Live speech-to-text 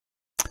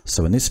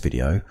So in this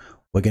video,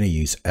 we're going to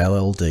use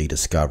LLD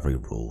discovery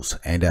rules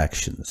and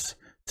actions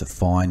to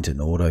find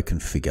and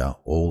auto-configure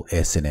all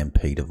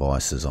SNMP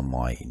devices on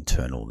my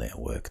internal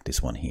network,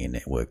 this one here,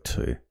 network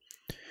 2.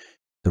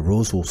 The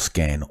rules will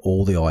scan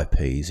all the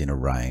IPs in a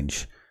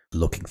range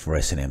looking for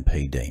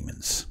SNMP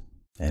daemons.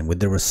 And with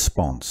the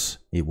response,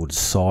 it will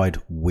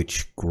decide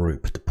which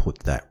group to put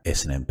that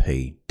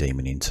SNMP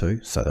daemon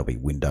into. So there'll be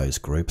Windows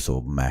groups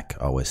or Mac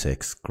OS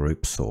X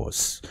groups or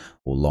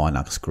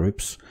Linux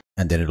groups.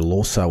 And then it'll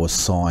also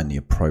assign the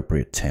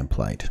appropriate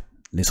template.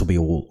 And this will be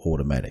all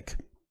automatic.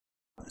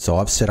 So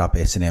I've set up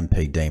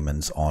SNMP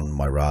daemons on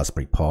my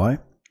Raspberry Pi,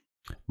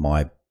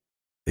 my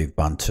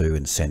Ubuntu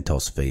and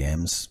CentOS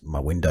VMs, my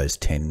Windows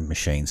 10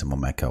 machines and my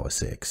Mac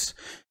OS X.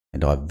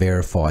 And I've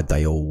verified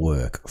they all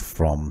work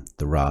from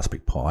the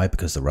Raspberry Pi,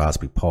 because the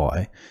Raspberry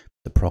Pi,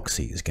 the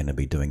proxy, is going to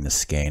be doing the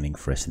scanning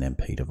for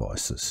SNMP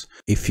devices.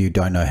 If you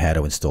don't know how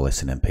to install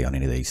SNMP on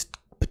any of these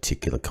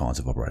particular kinds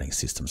of operating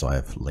systems, I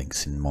have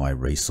links in my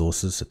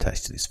resources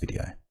attached to this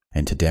video.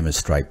 And to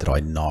demonstrate that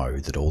I know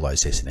that all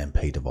those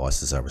SNMP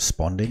devices are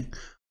responding,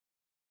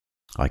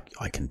 I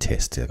can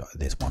test.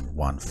 There's one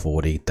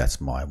 140, that's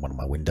one of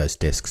my Windows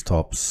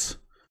desktops.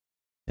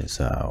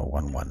 There's a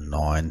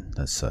 119,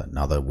 that's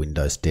another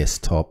Windows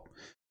desktop.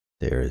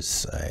 There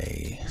is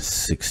a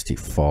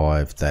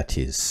 65, that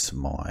is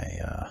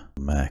my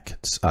Mac.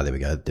 There we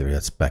go,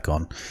 it's back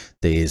on.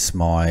 There's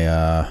my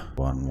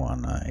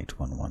 118,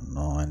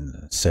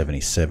 119,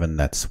 77,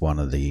 that's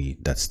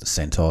that's the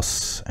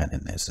CentOS, and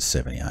then there's the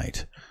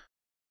 78.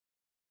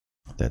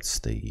 That's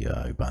the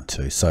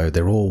Ubuntu. So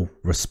they're all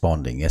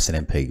responding.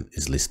 SNMP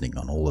is listening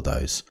on all of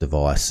those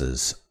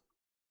devices,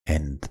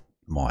 and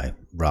my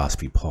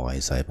Raspberry Pi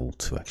is able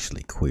to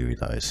actually query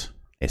those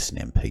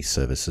SNMP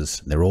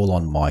services. They're all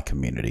on my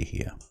community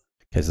here.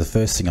 Okay, so the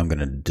first thing I'm going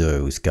to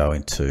do is go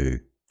into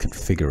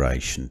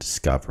configuration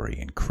discovery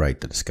and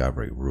create the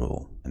discovery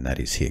rule. And that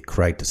is here,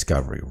 create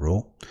discovery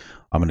rule.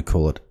 I'm going to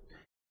call it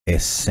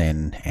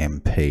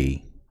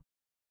SNMP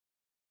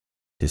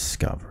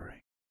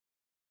discovery.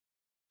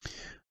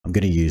 I'm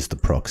going to use the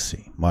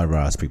proxy, my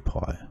Raspberry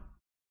Pi.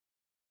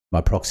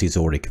 My proxy is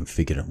already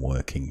configured and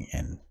working,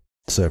 and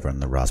the server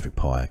and the Raspberry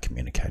Pi are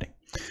communicating.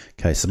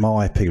 Okay, so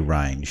my IP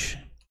range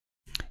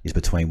is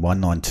between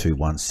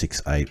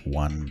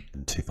 192.168.1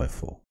 and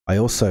 254. I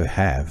also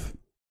have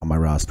on my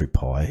Raspberry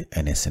Pi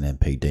an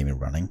SNMP daemon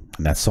running,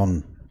 and that's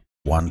on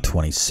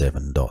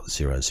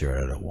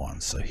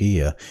 127.00.1. So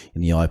here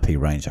in the IP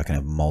range, I can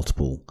have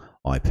multiple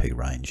IP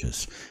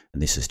ranges,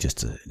 and this is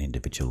just an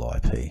individual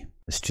IP.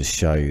 Let's just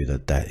show you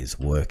that that is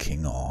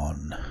working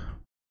on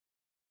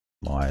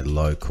my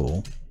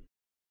local,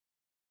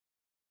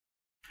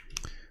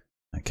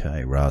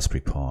 okay,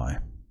 Raspberry Pi.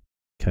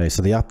 Okay,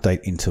 so the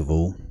update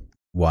interval,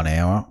 1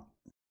 hour.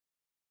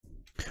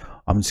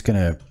 I'm just going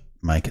to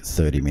make it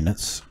 30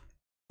 minutes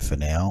for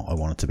now. I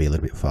want it to be a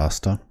little bit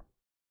faster.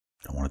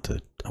 I want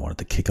it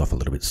to kick off a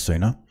little bit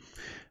sooner.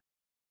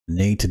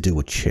 Need to do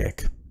a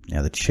check.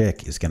 Now the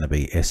check is going to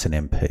be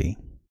SNMP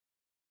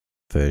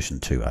version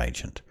 2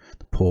 agent.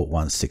 The port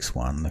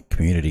 161. The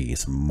community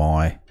is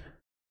my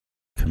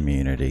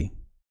community,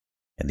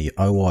 and the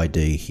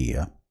OID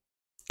here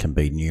can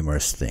be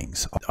numerous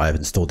things. I have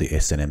installed the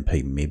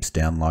SNMP MIBS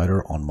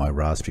downloader on my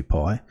Raspberry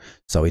Pi,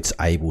 so it's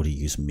able to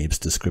use MIBS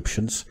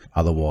descriptions.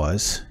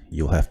 Otherwise,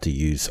 you'll have to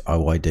use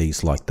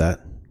OIDs like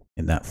that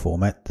in that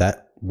format.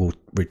 That will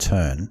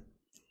return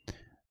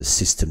the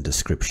system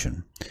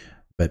description.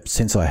 But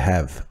since I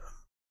have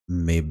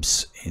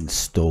MIBS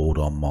installed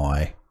on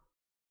my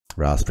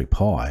Raspberry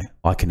Pi,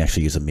 I can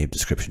actually use a MIB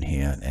description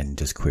here and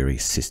just query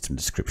system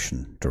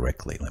description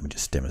directly. Let me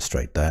just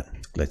demonstrate that.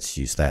 Let's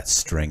use that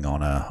string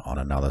on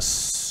another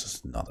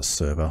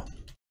server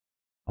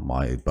on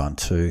my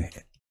Ubuntu,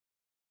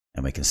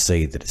 and we can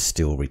see that it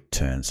still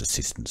returns a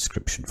system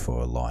description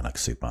for a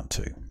Linux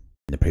Ubuntu. In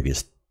the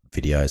previous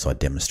videos, I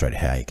demonstrated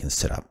how you can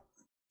set up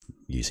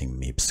using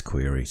MIBS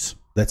queries.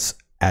 Let's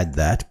add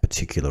that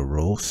particular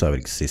rule so it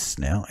exists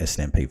now.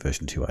 SNMP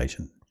version 2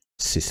 agent,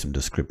 system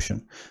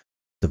description.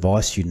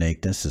 Device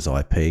uniqueness is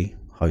IP,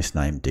 host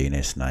name,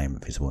 DNS name,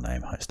 visible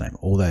name, host name.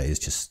 All that is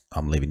just,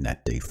 I'm leaving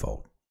that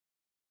default.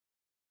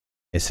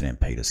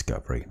 SNMP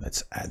discovery,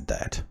 let's add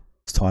that.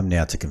 It's time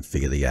now to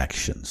configure the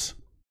actions.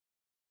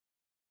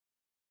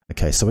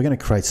 Okay, so we're going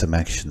to create some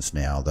actions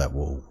now that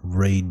will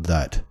read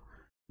those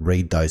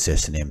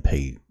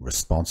SNMP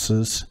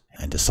responses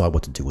and decide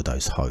what to do with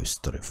those hosts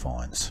that it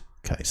finds.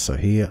 Okay, so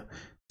here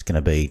it's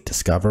going to be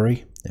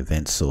discovery,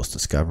 event source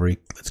discovery.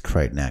 Let's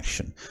create an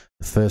action.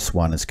 The first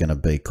one is going to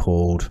be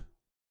called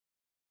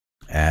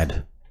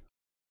add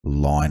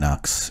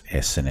Linux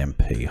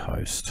SNMP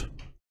host.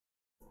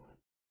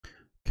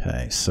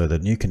 Okay, so the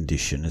new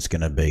condition is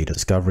going to be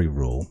discovery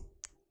rule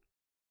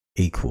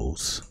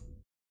equals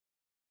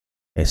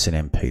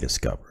SNMP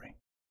discovery.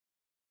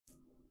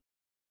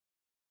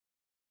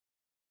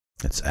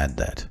 Let's add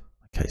that.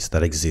 Okay, so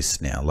that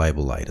exists now.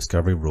 Label A,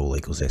 discovery rule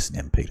equals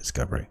SNMP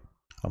discovery.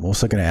 I'm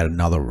also going to add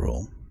another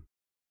rule.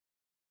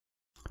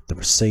 The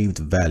received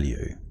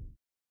value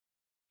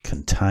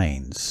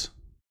contains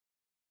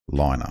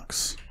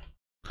Linux.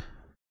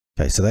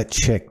 Okay, so that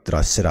check that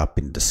I set up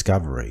in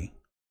discovery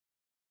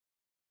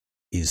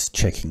is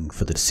checking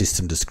for the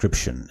system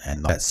description,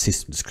 and that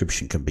system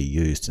description can be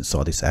used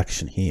inside this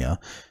action here.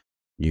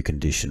 New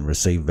condition,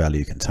 receive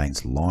value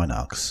contains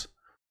Linux.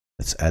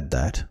 Let's add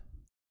that.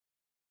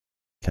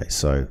 Okay,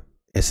 so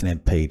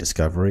SNMP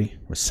discovery,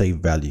 receive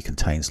value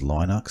contains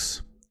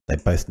Linux. They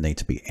both need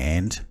to be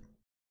AND.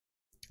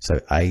 So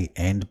A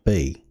and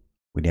B,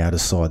 we now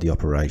decide the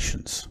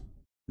operations,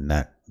 and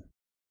that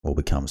all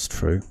becomes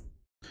true.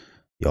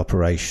 The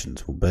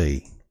operations will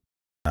be,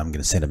 I'm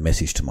going to send a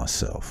message to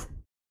myself.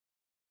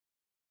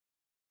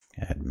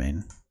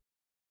 Admin.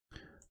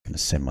 I'm going to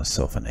send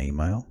myself an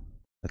email.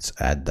 Let's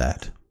add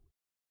that.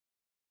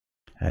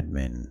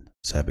 Admin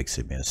Zabbix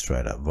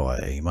administrator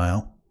via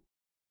email.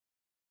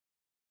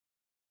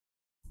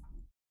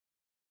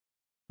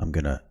 I'm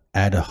going to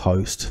add a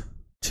host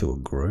to a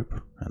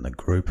group, and the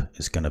group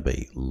is going to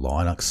be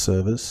Linux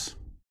servers.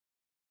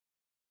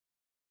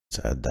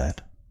 Let's add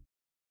that.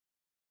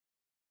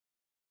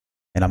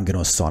 And I'm going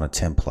to assign a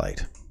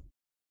template.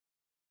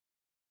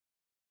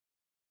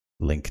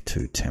 Link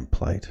to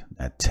template.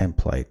 That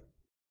template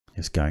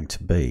is going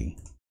to be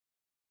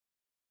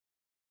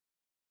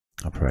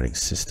operating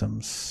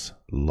systems,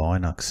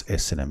 Linux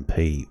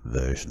SNMP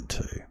version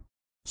 2.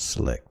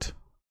 Select.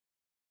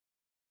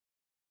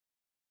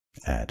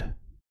 Add.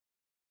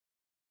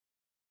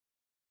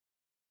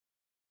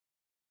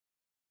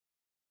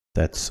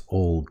 That's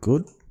all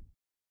good.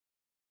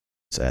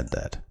 Let's add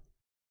that.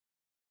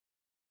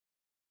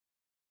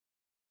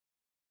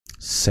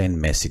 Send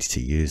message to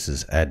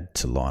users, add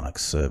to Linux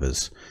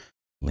servers,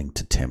 link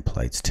to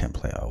templates,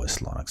 template OS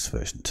Linux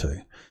version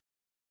 2.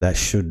 That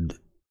should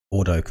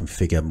auto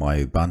configure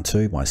my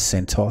Ubuntu, my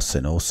CentOS,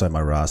 and also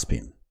my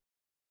Raspbian.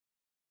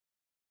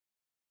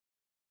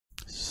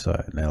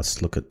 So now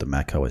let's look at the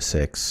Mac OS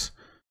X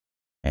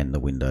and the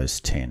Windows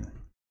 10.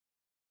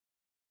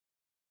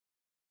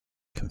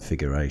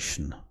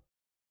 Configuration,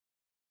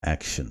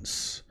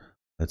 actions.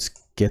 Let's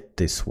get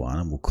this one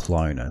and we'll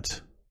clone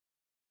it.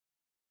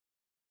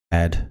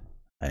 Add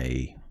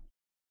a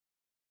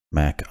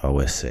Mac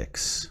OS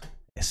X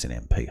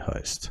SNMP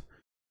host.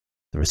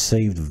 The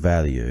received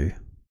value,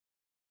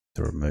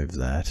 to remove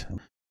that,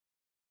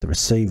 the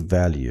received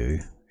value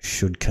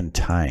should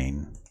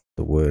contain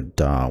the word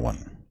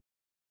Darwin.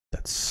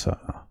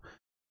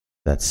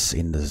 That's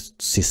in the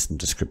system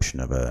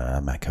description of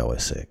a Mac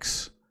OS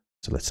X.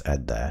 So let's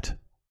add that.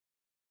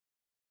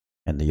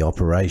 And the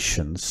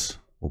operations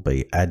will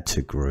be add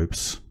to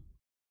groups.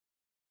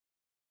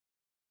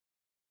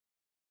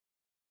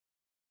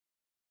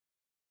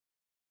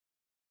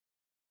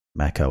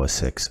 Mac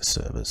OS X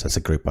servers. That's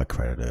a group I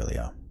created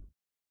earlier.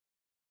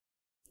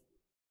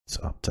 Let's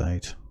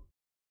update.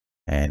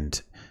 And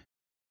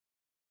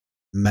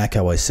Mac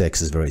OS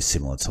X is very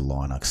similar to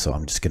Linux, so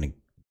I'm just going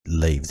to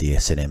leave the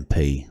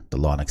SNMP, the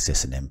Linux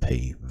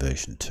SNMP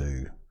version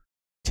 2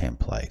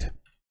 template,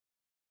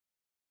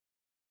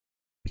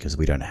 because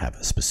we don't have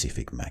a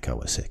specific Mac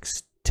OS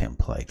X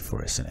template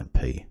for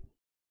SNMP.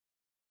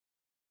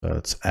 So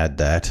let's add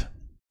that.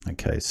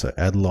 Okay, so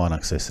add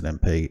Linux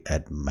SNMP,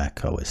 add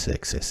Mac OS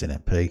X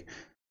SNMP,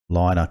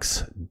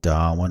 Linux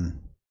Darwin,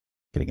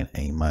 getting an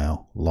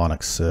email,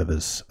 Linux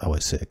servers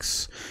OS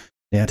X.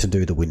 Now to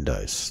do the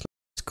Windows,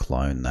 let's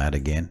clone that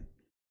again.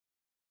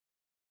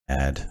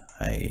 Add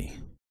a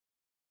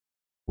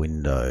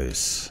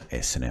Windows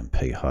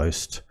SNMP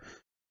host.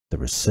 The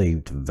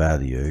received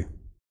value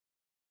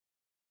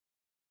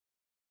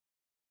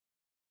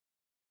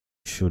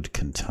should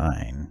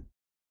contain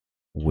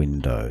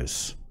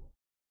Windows.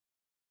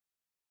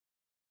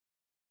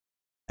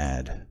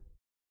 Add.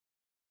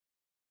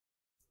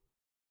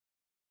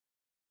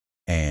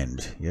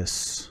 And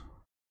yes,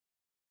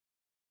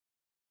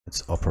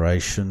 it's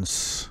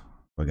operations.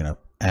 We're going to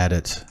add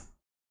it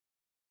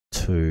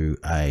to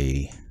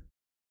my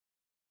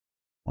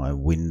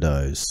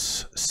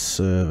Windows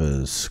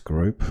servers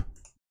group.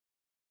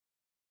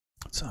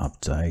 Let's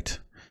update,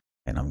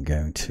 and I'm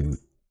going to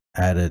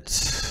add it.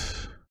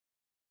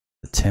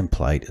 The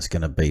template is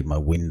going to be my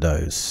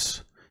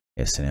Windows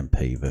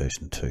SNMP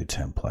version 2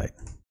 template.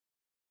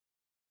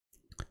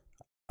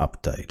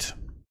 Update.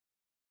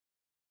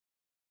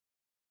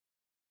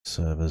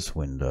 Servers,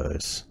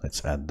 Windows.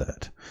 Let's add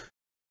that.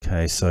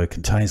 Okay, so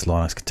contains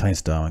Linux,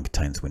 contains Darwin,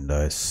 contains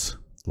Windows,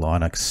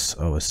 Linux,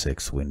 OS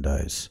X,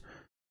 Windows,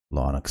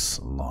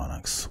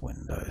 Linux,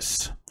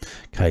 Windows.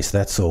 Okay, so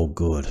that's all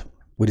good.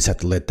 We just have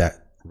to let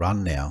that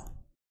run now.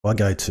 If I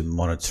go to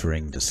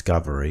monitoring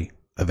discovery,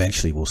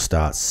 eventually we'll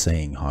start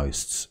seeing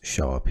hosts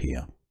show up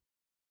here.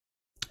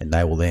 And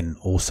they will then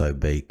also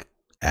be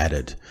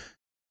added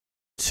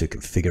to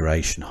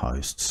configuration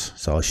hosts.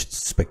 So I should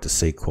expect to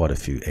see quite a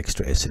few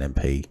extra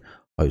SNMP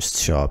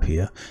hosts show up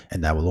here,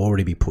 and they will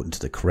already be put into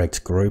the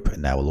correct group,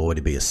 and they will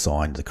already be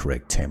assigned the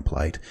correct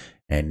template.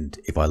 And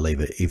if I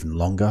leave it even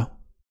longer,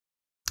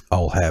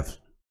 I'll have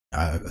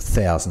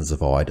thousands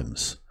of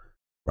items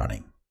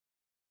running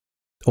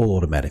all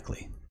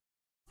automatically.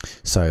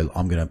 So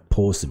I'm going to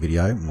pause the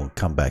video and we'll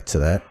come back to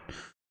that.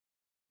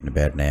 in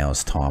about an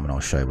hour's time, and I'll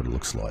show you what it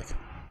looks like.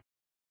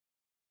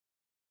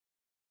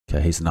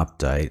 Okay, here's an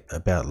update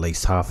about at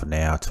least half an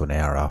hour to an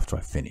hour after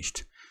I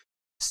finished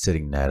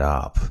setting that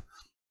up.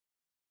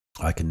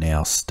 I can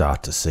now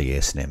start to see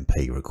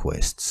SNMP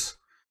requests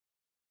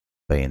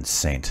being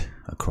sent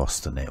across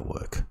the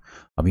network.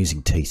 I'm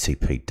using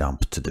TCP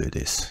Dump to do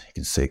this. You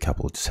can see a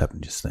couple just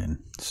happened just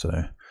then.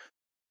 So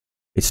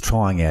it's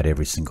trying out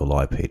every single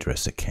IP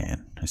address it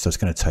can. So it's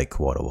going to take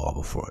quite a while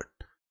before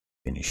it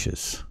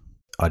finishes.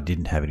 I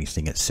didn't have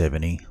anything at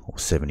 70 or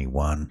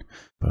 71,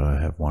 but I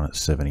have one at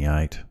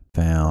 78.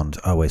 Found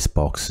OS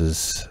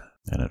boxes,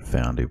 and it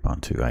found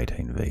Ubuntu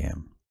 18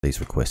 VM. These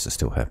requests are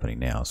still happening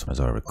now, so as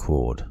I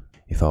record.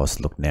 If I was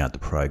to look now at the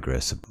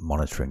progress of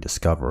monitoring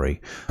discovery,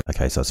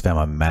 okay, so it's found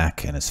my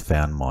Mac and it's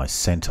found my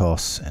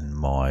CentOS and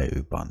my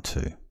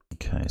Ubuntu.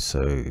 Okay,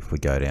 so if we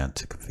go down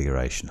to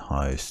configuration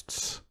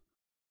hosts,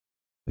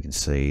 we can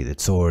see that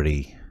it's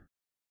already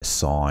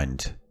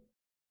assigned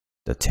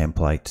the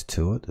template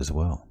to it as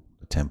well,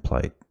 the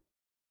template.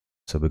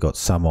 So we've got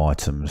some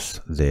items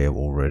there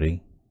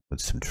already with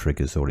some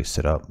triggers already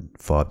set up,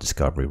 5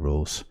 discovery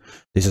rules.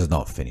 This is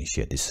not finished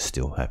yet, this is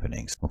still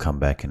happening. So we'll come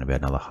back in about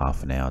another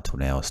half an hour to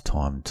an hour's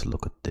time to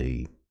look at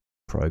the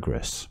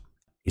progress.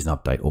 Here's an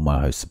update, all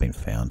my hosts have been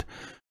found.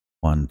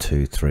 1,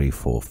 2, 3,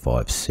 4,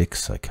 5,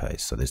 6. Okay,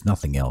 so there's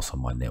nothing else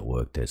on my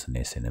network. There's an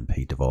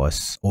SNMP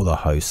device. All the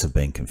hosts have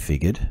been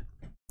configured.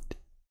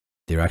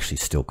 They're actually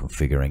still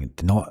configuring.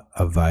 They're not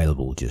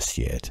available just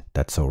yet.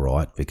 That's all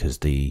right, because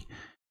the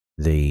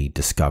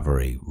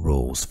discovery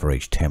rules for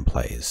each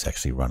template is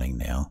actually running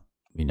now.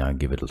 You know,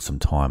 give it some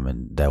time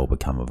and they will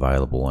become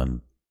available,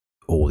 and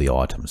all the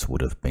items would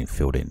have been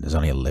filled in. There's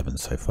only 11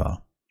 so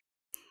far.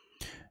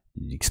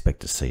 You expect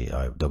to see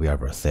there'll be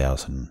over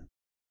 1,000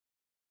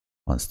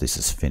 once this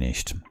is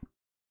finished.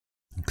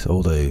 So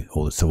all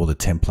the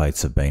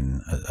templates have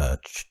been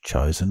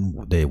chosen.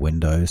 They're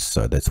Windows,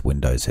 so that's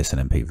Windows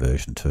SNMP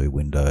version 2,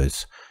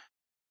 Windows.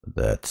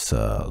 That's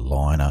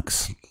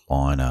Linux,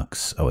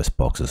 OS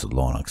boxes of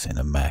Linux, and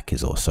a Mac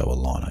is also a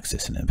Linux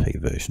SNMP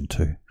version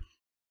 2. If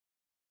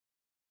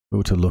we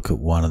were to look at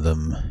one of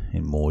them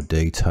in more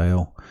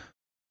detail,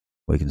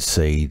 we can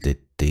see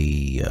that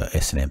the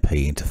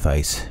SNMP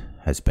interface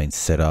has been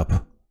set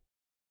up,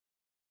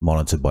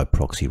 monitored by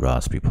proxy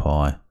Raspberry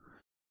Pi, and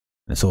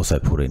it's also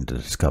put into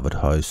discovered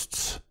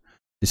hosts.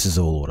 This is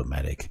all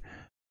automatic.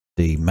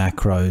 The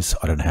macros,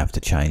 I don't have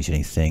to change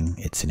anything.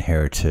 It's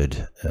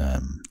inherited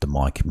the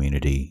My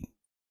community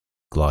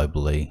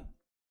globally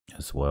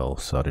as well,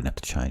 so I didn't have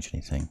to change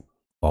anything.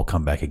 I'll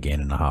come back again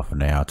in a half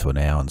an hour to an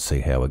hour and see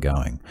how we're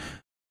going.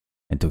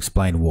 And to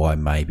explain why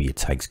maybe it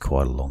takes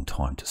quite a long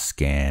time to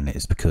scan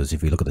is because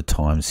if you look at the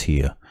times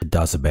here, it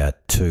does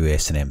about 2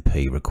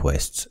 SNMP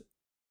requests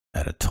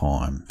at a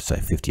time, say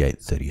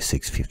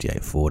 5836,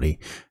 5840,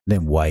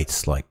 then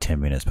waits like 10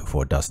 minutes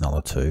before it does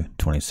another 2,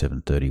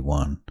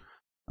 2731.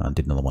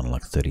 Did another one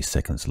like 30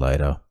 seconds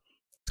later.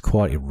 It's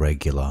quite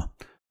irregular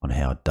on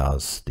how it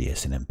does the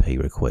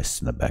SNMP requests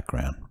in the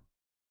background.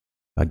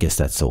 I guess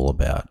that's all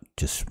about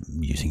just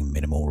using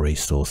minimal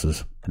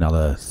resources.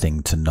 Another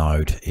thing to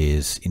note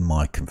is in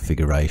my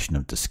configuration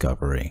of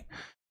discovery,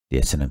 the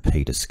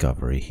SNMP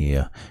discovery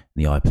here,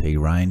 in the IP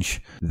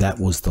range, that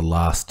was the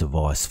last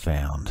device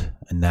found,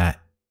 and that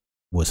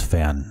was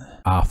found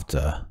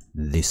after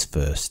this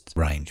first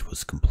range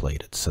was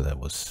completed. So that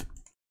was,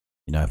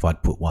 you know, if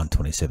I'd put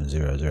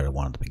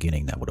 127.0.0.1 at the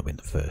beginning, that would have been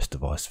the first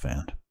device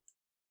found.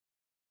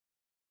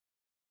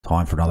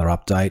 Time for another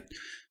update.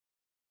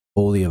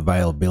 All the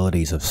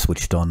availabilities have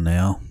switched on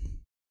now,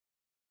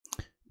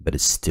 but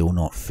it's still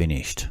not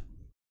finished.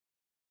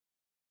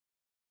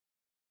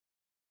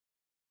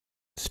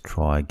 Let's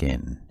try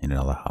again in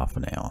another half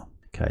an hour.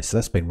 Okay, so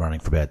that's been running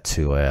for about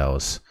 2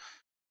 hours,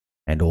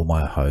 and all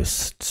my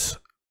hosts,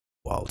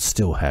 well, it's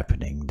still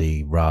happening.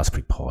 The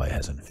Raspberry Pi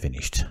hasn't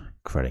finished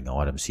creating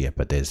items yet,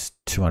 but there's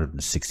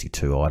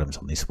 262 items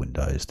on this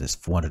Windows. There's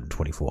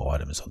 424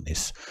 items on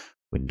this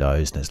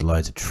Windows, and there's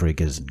loads of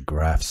triggers and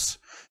graphs.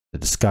 The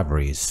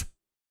discovery is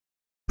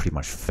pretty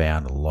much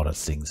found a lot of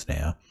things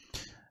now.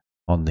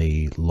 On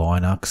the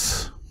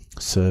Linux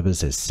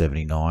servers, there's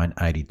 79,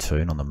 82,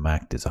 and on the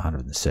Mac, there's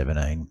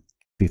 117,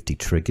 50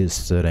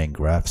 triggers, 13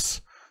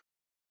 graphs,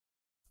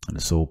 and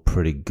it's all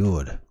pretty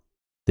good.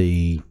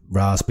 The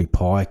Raspberry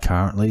Pi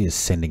currently is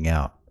sending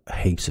out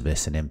heaps of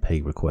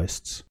SNMP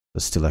requests.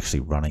 It's still actually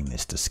running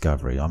this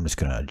discovery. I'm just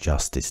going to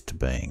adjust this to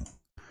being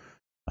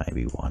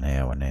maybe 1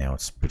 hour now.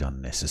 It's a bit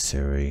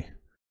unnecessary.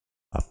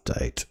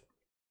 Update.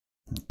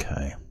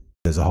 Okay.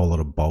 There's a whole lot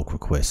of bulk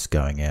requests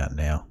going out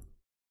now.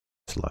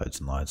 It's loads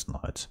and loads and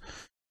loads.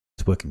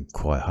 It's working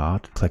quite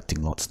hard,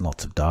 collecting lots and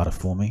lots of data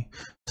for me.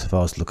 So if I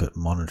was to look at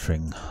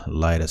monitoring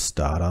latest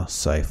data,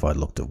 say if I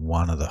looked at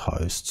one of the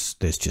hosts,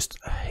 there's just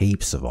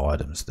heaps of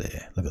items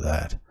there. Look at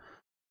that.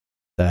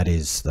 That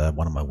is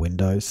one of my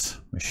Windows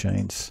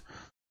machines.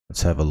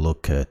 Let's have a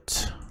look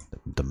at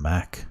the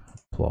Mac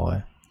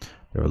apply.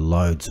 There are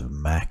loads of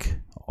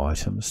Mac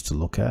items to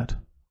look at.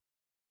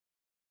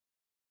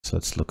 So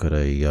let's look at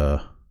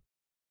a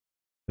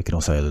We can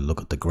also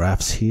look at the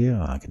graphs here.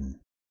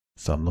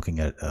 So I'm looking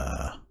at,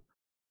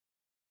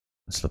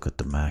 let's look at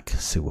the Mac,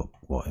 see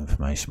what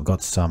information. We've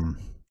got some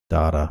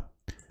data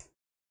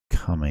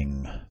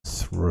coming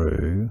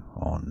through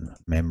on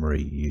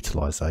memory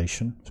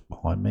utilization. It's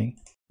behind me.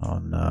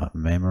 On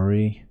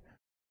memory,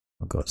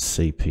 I've got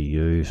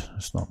CPU.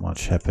 There's not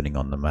much happening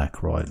on the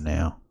Mac right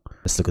now.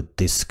 Let's look at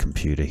this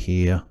computer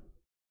here.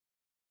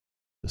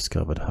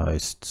 Discovered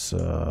hosts,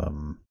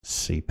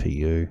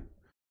 CPU.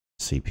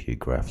 CPU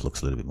graph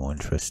looks a little bit more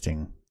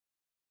interesting.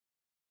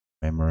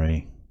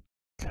 Memory,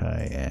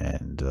 okay,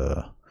 and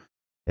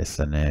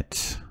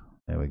Ethernet.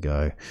 There we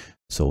go.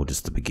 It's all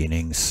just the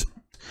beginnings.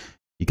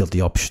 You got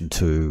the option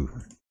to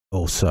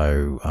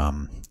also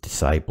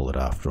disable it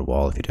after a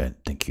while if you don't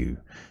think you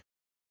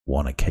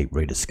want to keep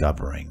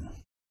rediscovering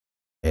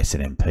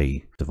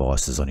SNMP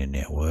devices on your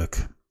network.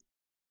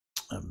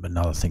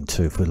 Another thing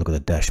too, if we look at the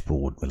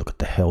dashboard, we look at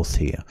the health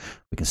here,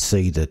 we can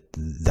see that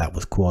that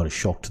was quite a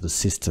shock to the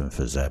system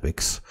for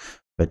Zabbix,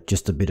 but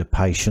just a bit of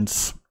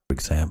patience. For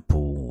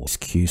example, this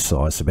queue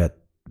size at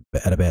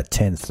about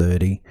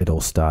 10:30, it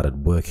all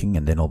started working,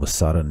 and then all of a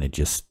sudden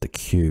the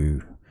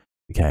queue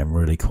became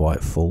really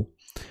quite full,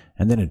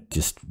 and then it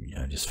just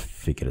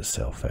figured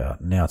itself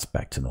out. Now it's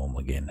back to normal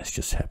again. It's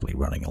just happily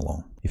running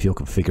along. If your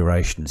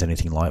configuration is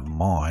anything like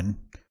mine,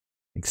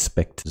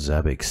 expect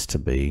Zabbix to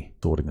be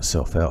sorting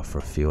itself out for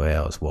a few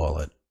hours while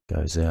it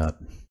goes out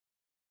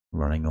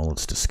running all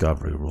its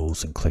discovery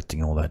rules and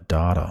collecting all that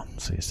data.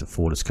 So here's the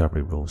 4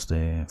 discovery rules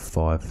there,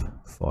 5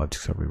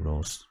 discovery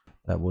rules.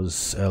 That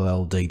was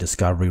LLD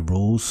discovery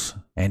rules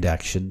and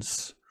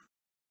actions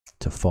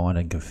to find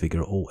and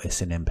configure all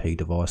SNMP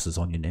devices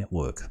on your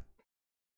network.